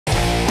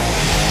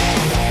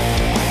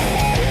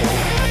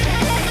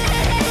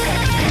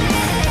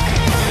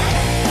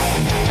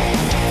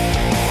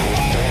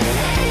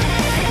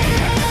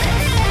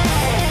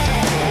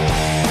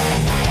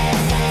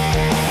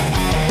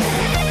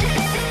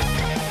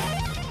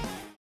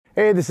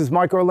Hey, this is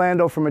Mike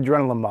Orlando from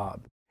Adrenaline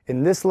Mob.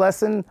 In this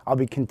lesson, I'll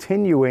be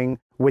continuing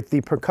with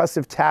the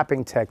percussive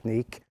tapping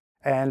technique,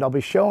 and I'll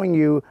be showing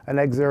you an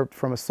excerpt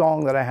from a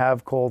song that I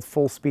have called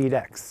Full Speed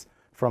X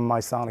from my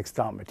Sonic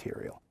Stomp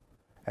material.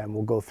 And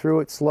we'll go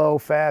through it slow,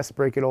 fast,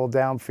 break it all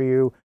down for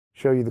you,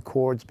 show you the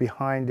chords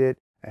behind it,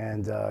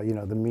 and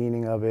the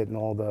meaning of it and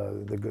all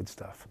the good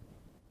stuff.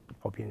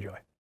 Hope you enjoy.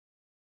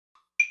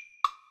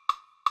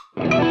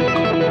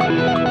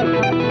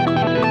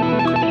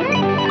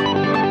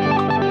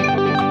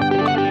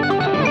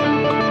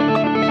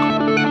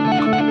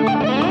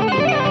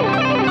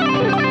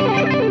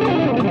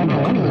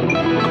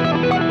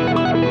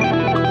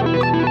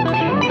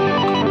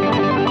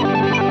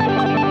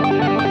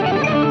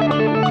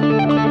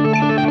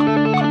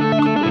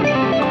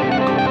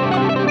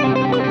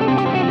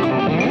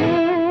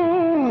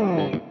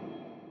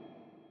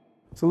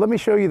 So let me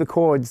show you the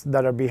chords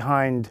that are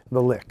behind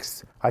the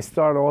licks. I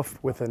start off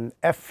with an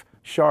F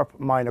sharp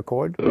minor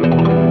chord, and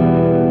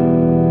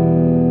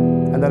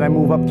then I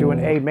move up to an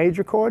A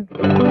major chord,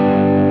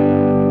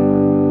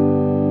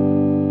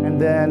 and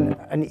then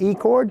an E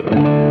chord,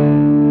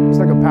 it's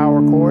like a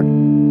power chord,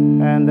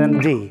 and then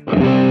D,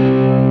 and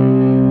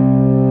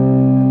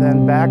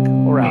then back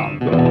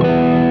around,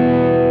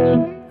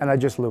 and I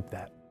just loop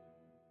that.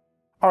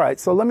 All right,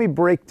 so let me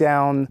break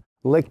down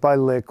lick by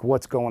lick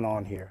what's going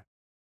on here.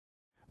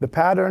 The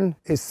pattern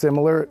is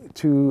similar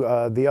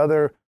to the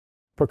other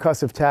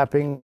percussive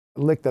tapping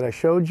lick that I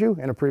showed you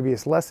in a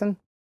previous lesson.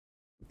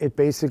 It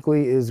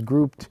basically is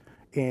grouped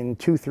in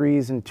 2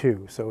 3s and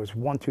 2. So it's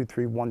 1 2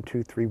 3 1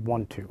 2 3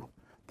 1 2.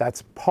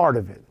 That's part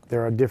of it.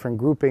 There are different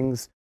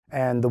groupings,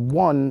 and the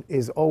 1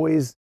 is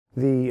always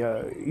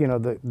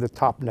the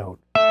top note.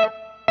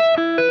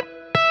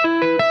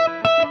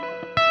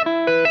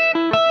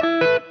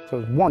 So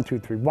it's 1 2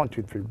 3 1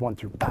 2 3 1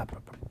 2 ba ba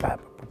ba ba ba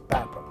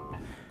ba ba.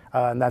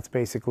 And that's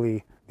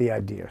basically the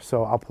idea.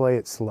 So I'll play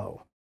it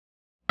slow.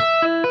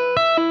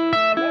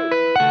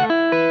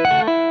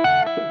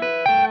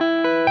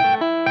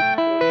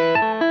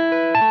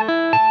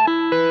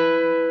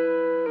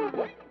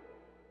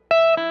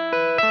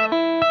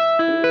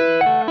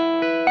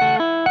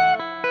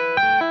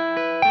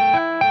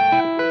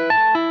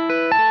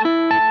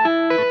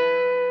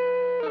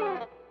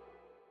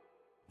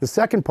 The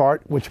second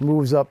part, which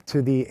moves up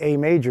to the A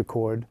major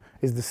chord,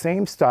 is the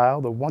same style,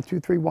 the 1 2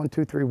 3 1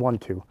 2 3 1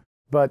 2,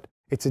 but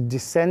it's a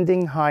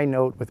descending high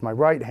note with my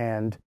right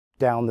hand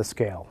down the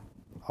scale.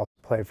 I'll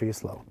play it for you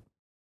slow.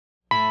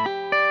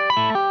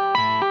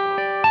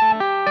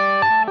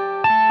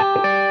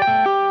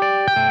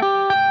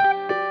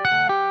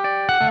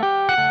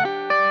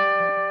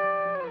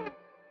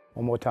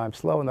 One more time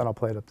slow, and then I'll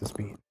play it up to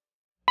speed.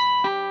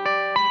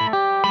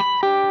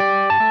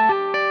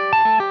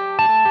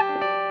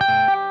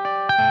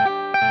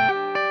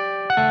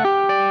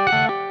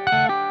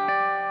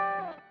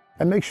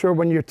 And make sure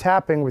when you're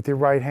tapping with your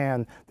right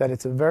hand that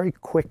it's a very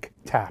quick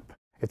tap.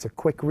 It's a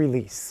quick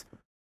release.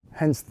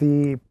 Hence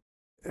the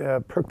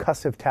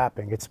percussive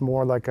tapping. It's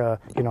more like a,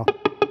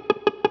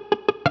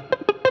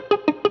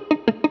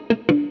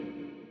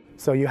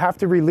 So you have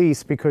to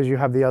release because you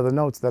have the other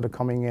notes that are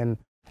coming in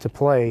to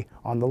play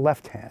on the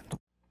left hand.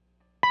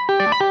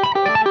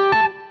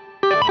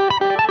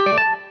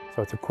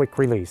 So it's a quick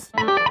release.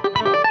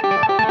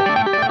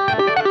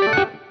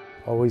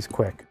 Always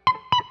quick.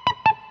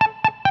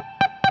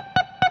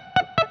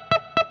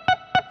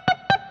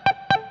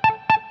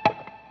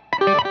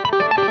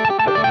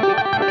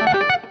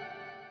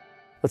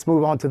 Let's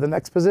move on to the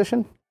next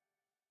position.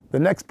 The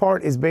next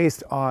part is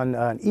based on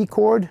an E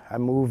chord. I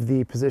move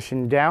the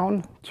position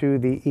down to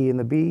the E and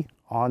the B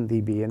on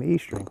the B and E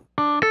string.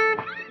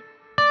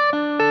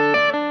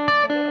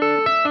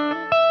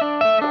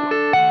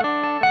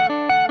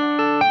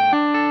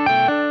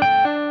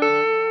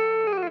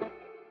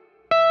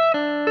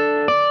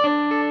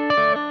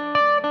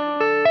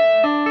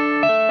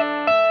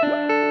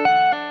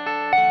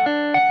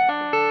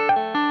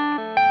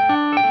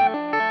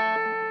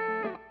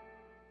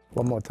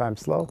 One more time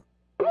slow.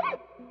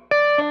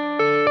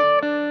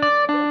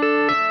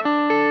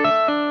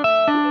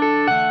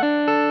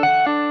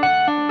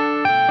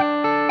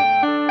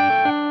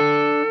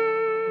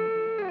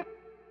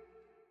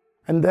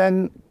 And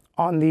then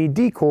on the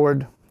D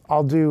chord,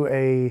 I'll do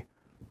a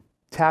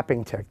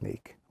tapping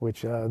technique,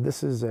 which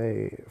this is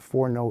a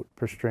 4-note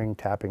per string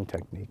tapping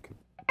technique.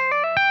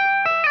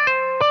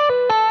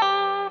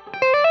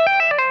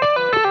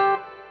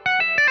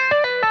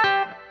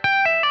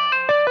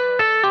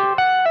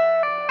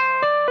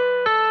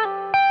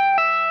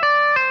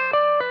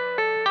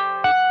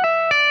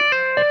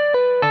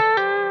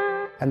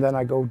 And then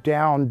I go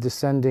down,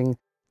 descending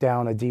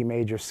down a D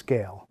major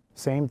scale.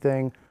 Same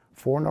thing,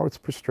 4 notes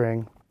per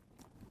string,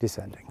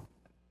 descending.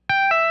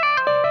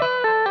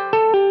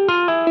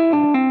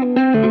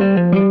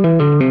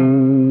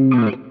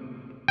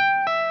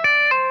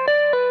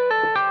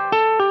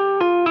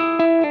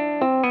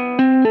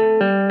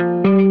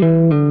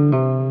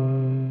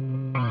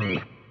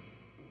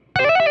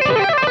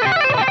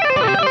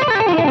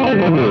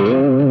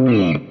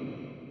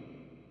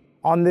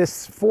 On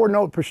this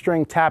 4-note per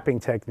string tapping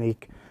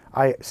technique,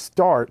 I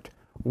start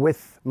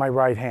with my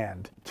right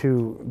hand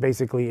to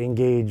basically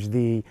engage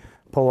the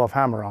pull-off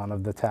hammer-on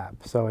of the tap.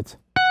 So it's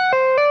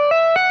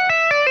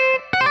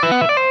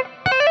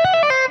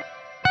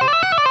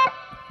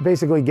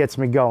basically gets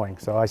me going.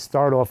 So I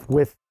start off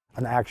with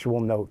an actual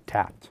note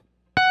tapped.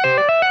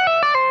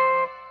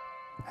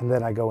 And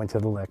then I go into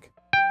the lick.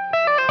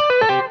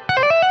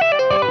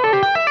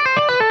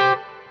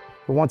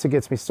 But once it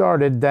gets me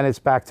started, then it's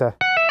back to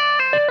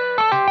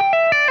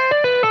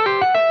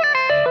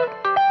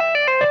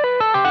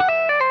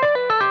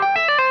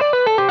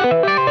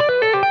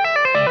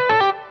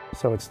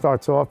so it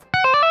starts off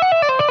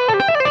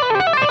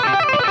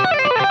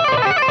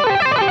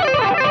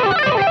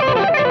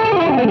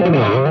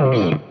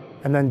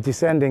and then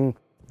descending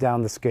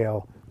down the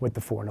scale with the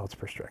 4 notes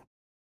per string.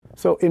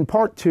 So in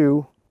part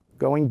 2,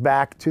 going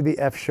back to the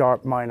F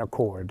sharp minor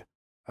chord,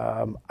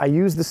 I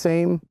use the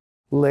same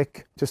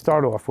lick to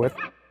start off with.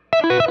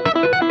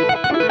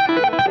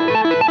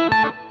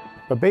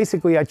 But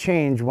basically I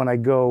change when I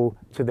go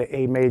to the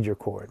A major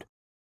chord.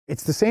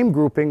 It's the same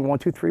grouping, 1,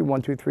 2, 3,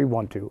 1, 2, 3,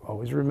 1, 2.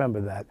 Always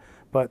remember that.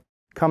 But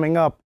coming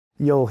up,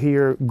 you'll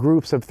hear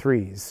groups of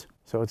threes.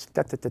 So it's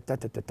da da da da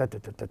da da da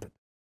da da.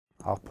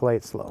 I'll play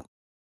it slow.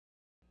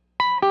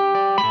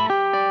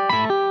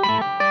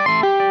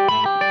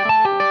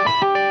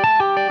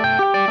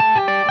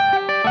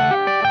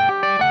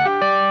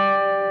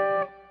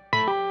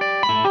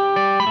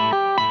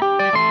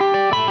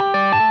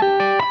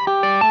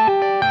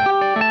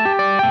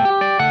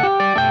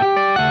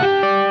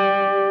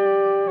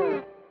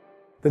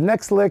 The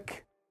next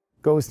lick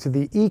goes to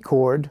the E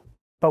chord,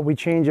 but we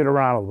change it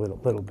around a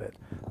little bit.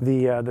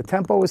 The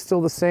tempo is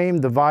still the same,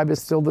 the vibe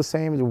is still the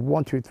same,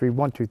 1, 2, 3,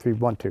 1, 2, 3,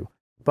 1, 2.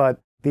 But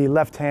the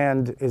left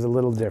hand is a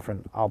little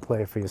different. I'll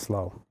play it for you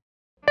slow.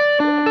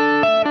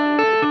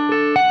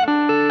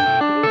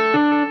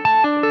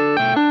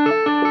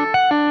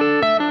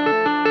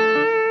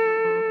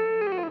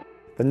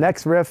 The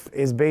next riff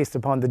is based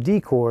upon the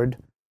D chord,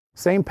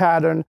 same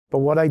pattern, but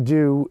what I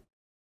do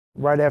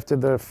right after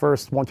the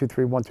first 1, 2,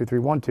 3, 1, 2, 3,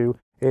 1, 2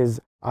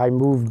 is I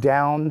move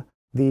down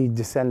the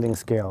descending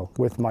scale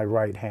with my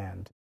right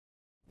hand,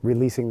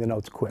 releasing the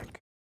notes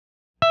quick.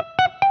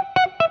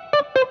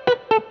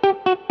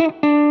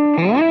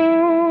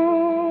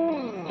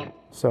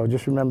 So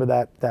just remember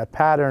that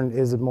pattern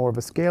is more of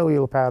a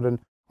scale pattern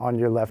on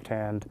your left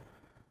hand,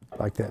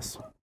 like this.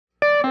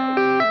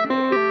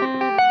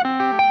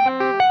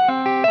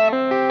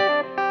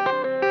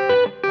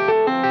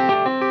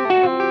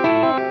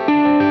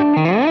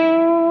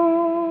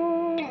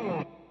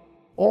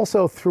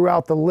 Also,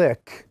 throughout the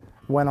lick,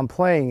 when I'm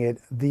playing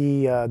it,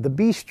 the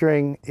B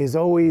string is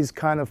always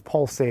kind of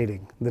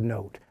pulsating the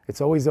note.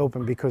 It's always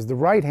open because the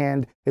right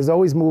hand is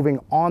always moving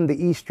on the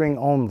E string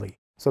only.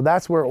 So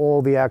that's where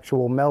all the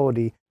actual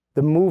melody,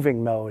 the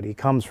moving melody,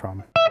 comes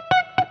from.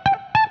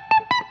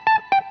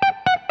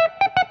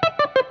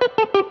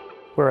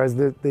 Whereas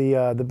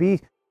the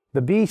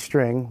B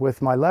string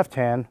with my left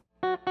hand,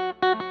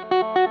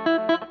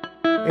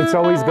 it's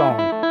always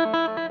going.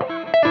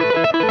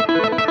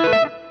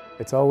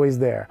 It's always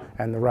there,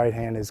 and the right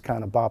hand is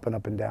kind of bopping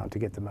up and down to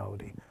get the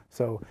melody.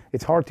 So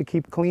it's hard to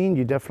keep clean.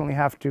 You definitely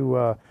have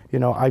to,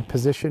 I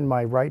position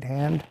my right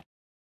hand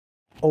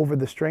over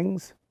the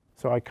strings,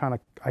 so I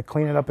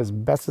clean it up as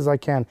best as I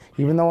can.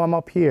 Even though I'm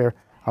up here,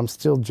 I'm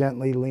still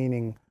gently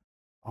leaning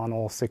on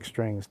all 6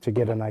 strings to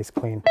get a nice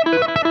clean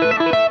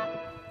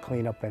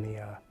up any,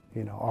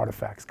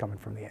 artifacts coming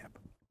from the amp.